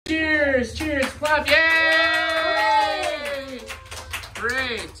cheers, cheers, clap, yay!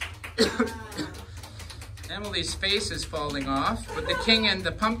 Great. Emily's face is falling off, but the king and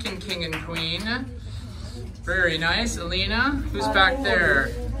the pumpkin king and queen. Very nice. Alina, who's back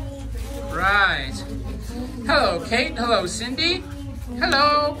there? Right. Hello, Kate. Hello, Cindy.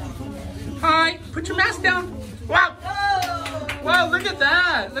 Hello. Hi. Put your mask down. Wow. Wow, look at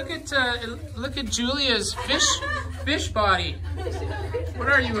that. Look at Julia's fish body. What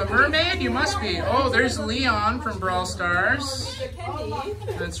are you, a mermaid? You must be. Oh, there's Leon from Brawl Stars.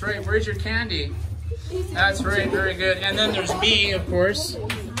 That's right. Where's your candy? That's right. Very good. And then there's me, of course.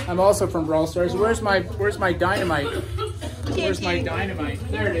 I'm also from Brawl Stars. Where's my dynamite? Where's my dynamite?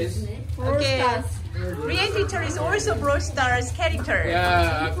 There it is. Okay. Brian teacher is also Brawl Stars character.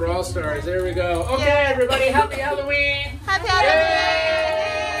 Yeah, Brawl Stars. There we go. Okay, everybody, happy Halloween. Happy Halloween.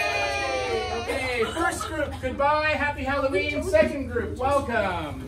 Yay! Okay, first group, goodbye, happy Halloween. Second group, welcome.